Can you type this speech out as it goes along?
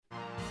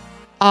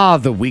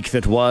The week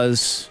that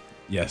was.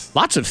 Yes.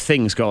 Lots of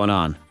things going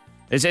on.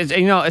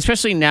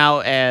 Especially now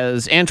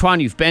as Antoine,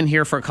 you've been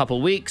here for a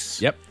couple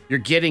weeks. Yep. You're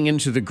getting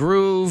into the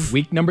groove.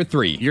 Week number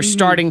 3. You're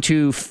starting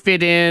to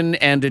fit in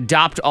and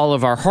adopt all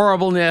of our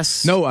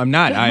horribleness. No, I'm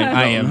not.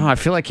 I am. No, I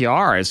feel like you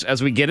are.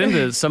 As we get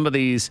into some of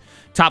these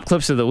top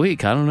clips of the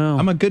week, I don't know.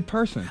 I'm a good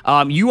person.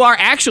 You are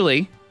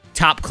actually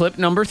top clip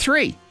number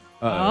 3.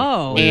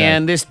 Oh.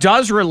 And this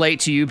does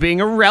relate to you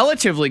being a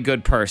relatively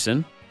good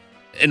person,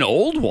 an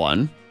old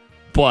one,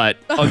 but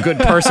a good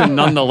person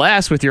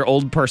nonetheless with your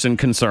old person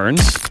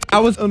concerns. I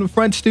was on the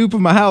front stoop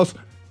of my house,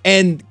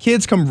 and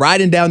kids come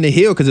riding down the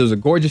hill because it was a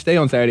gorgeous day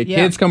on Saturday. Yeah.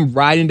 Kids come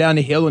riding down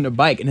the hill on the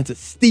bike, and it's a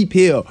steep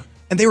hill.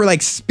 And they were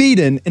like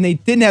speeding, and they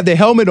didn't have their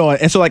helmet on.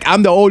 And so like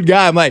I'm the old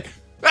guy. I'm like,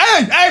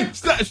 hey,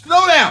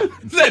 slow down.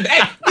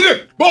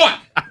 Hey, boy.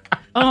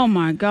 Oh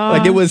my God.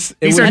 Like it was.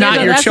 These are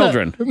not your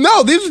children.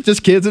 No, these are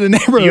just kids in the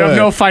neighborhood. You have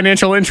no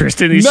financial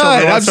interest in these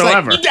children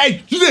whatsoever. Like,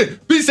 hey,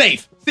 be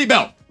safe.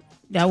 Seatbelt.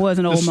 That was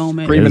an old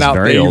moment. Screaming out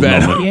very things old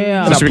at moment.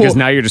 Yeah. Just because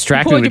now you're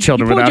distracting the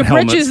children without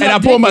helmets. And I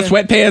pulled my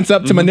sweatpants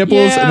up to my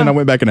nipples, and then I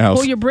went back in the house.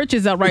 Pull your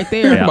britches up right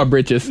there. Yeah. My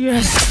britches.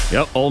 Yes.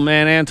 Yep, old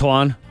man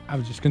Antoine. I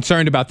was just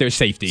concerned about their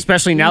safety.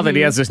 Especially now that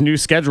he has this new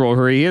schedule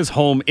where he is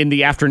home in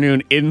the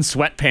afternoon in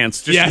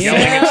sweatpants just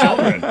yelling at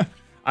children.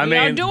 I We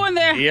are mean, doing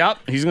there.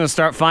 Yep, he's going to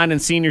start finding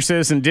senior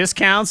citizen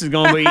discounts. He's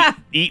going to be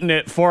eating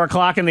at 4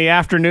 o'clock in the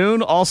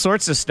afternoon. All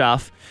sorts of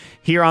stuff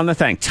here on the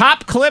thing.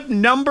 Top clip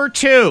number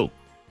 2.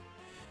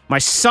 My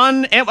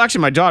son, and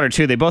actually my daughter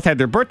too, they both had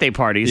their birthday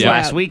parties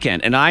last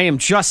weekend. And I am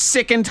just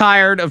sick and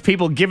tired of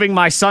people giving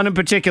my son in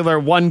particular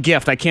one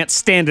gift. I can't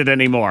stand it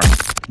anymore.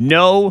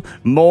 No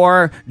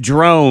more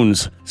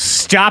drones.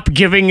 Stop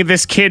giving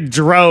this kid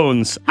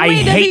drones. How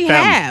many I does hate he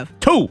them. have?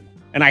 2.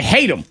 And I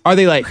hate them. Are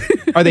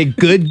they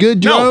good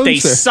drones? No, they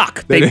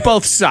suck. They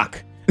both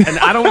suck. And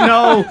I don't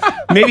know,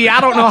 maybe I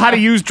don't know how to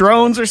use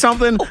drones or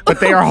something, but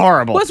they are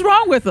horrible. What's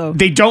wrong with them?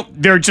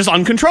 They're just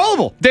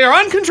uncontrollable. They are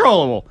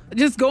uncontrollable.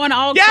 Just going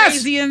all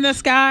crazy in the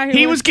sky?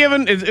 He was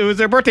given, it was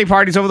their birthday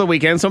parties over the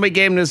weekend. Somebody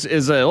gave him this a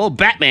little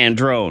Batman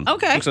drone.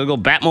 Okay. Looks like a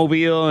little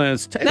Batmobile. And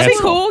That'd be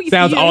cool.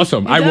 Sounds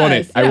awesome. I want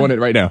it. I want it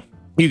right now.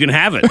 You can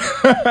have it.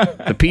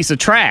 The piece of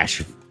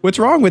trash. What's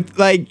wrong with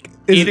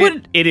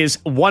It is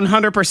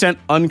 100%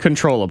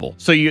 uncontrollable.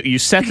 So you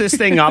set this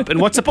thing up, and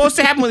what's supposed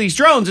to happen with these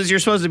drones is you're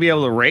supposed to be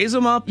able to raise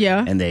them up,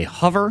 and they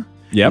hover,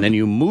 and then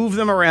you move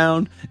them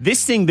around.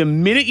 This thing, the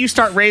minute you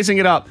start raising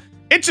it up,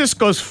 it just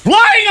goes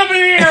flying up in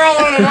the air all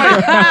over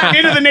the place,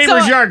 into the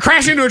neighbor's yard,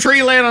 crash into a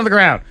tree, land on the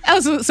ground.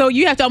 So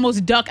you have to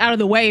almost duck out of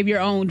the way of your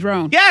own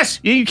drone. Yes,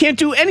 you can't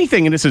do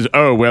anything. And it says,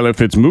 oh, well,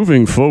 if it's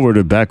moving forward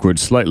or backward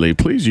slightly,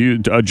 please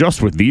you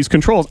adjust with these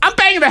controls. I'm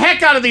banging the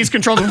heck out of these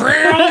controls.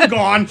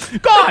 Gone.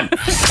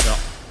 So,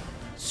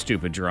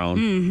 stupid drone.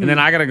 And then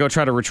I got to go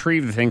try to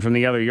retrieve the thing from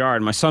the other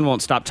yard. My son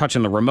won't stop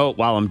touching the remote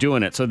while I'm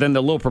doing it. So then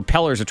the little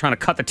propellers are trying to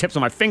cut the tips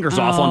of my fingers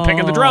off while I'm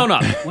picking the drone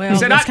up. Well,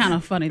 that's kind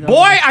of funny, though.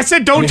 Boy, I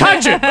said don't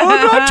touch it.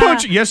 I'm not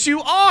touching it. Yes,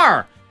 you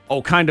are.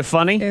 Oh, kind of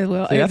funny?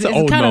 Well, that's an it's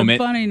old kind moment.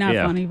 of funny, not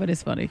funny, but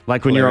it's funny.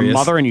 Like when Hilarious. you're a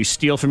mother and you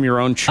steal from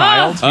your own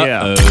child?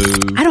 Yeah.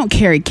 I don't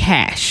carry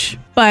cash,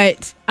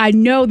 but I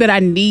know that I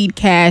need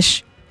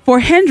cash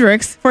for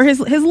Hendrix for his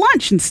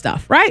lunch and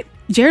stuff, right?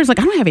 Jared's like,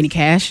 I don't have any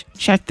cash.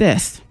 Check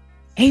this.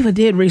 Ava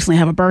did recently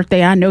have a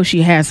birthday. I know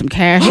she has some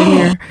cash in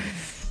here.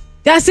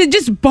 I said,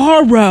 just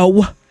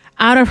borrow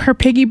out of her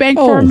piggy bank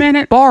for a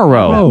minute.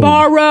 Borrow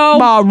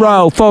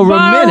for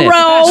a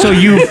minute. So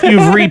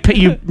you've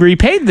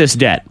repaid this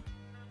debt.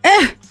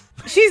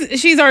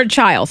 She's our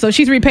child, so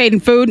she's repaid in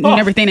food and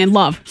everything and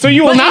love. So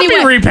you will not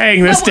be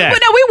repaying this debt.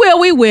 No,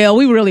 we will.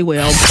 We really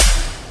will.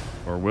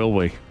 Or will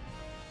we?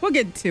 We'll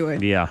get to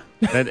it. Yeah.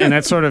 And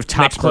that's sort of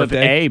top clip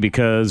birthday. A,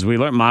 because we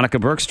learned Monica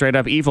Brooks straight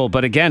up evil.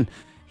 But again,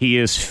 he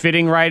is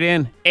fitting right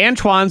in.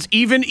 Antoine's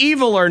even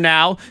eviler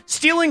now,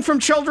 stealing from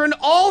children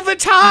all the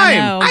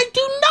time. I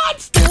do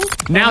not steal.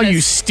 Now you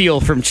steal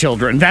from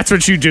children. That's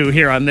what you do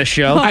here on this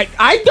show.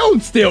 I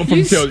don't steal from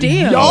You children.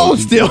 steal. Y'all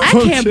steal I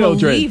from can't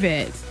children. believe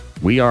it.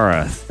 We are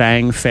a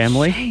Thang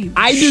family.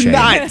 I do Shame.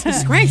 not.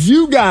 Disgraceful.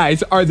 You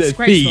guys are the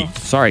Disgraceful.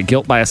 thieves. Sorry,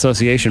 guilt by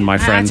association, my I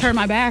friend. turned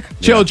my back.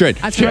 Children.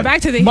 I turn my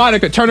back to thee.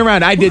 Monica, turn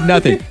around. I did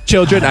nothing.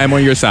 Children, I'm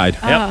on your side.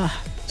 Yep.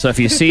 So if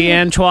you see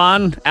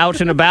Antoine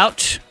out and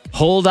about,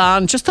 hold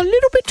on just a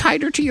little bit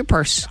tighter to your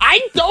purse.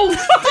 I don't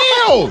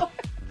steal.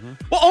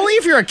 Well, only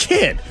if you're a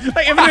kid.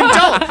 Like, if an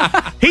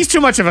adult, he's too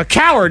much of a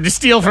coward to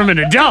steal from an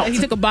adult. He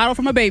took a bottle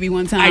from a baby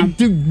one time. I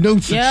do no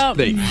such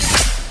thing.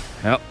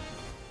 Yep.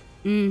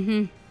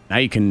 Mm-hmm. Now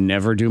you can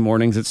never do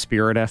mornings at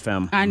Spirit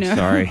FM. I know. I'm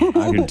sorry.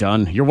 You're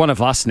done. You're one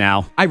of us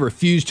now. I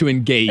refuse to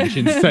engage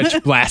in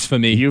such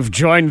blasphemy. You've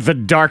joined the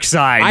dark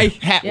side.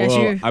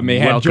 I may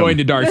have joined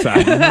the dark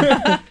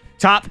side.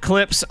 Top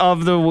clips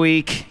of the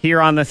week here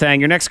on The Thing.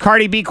 Your next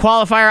Cardi B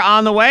qualifier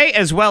on the way,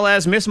 as well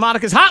as Miss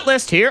Monica's Hot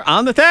List here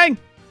on The Thing.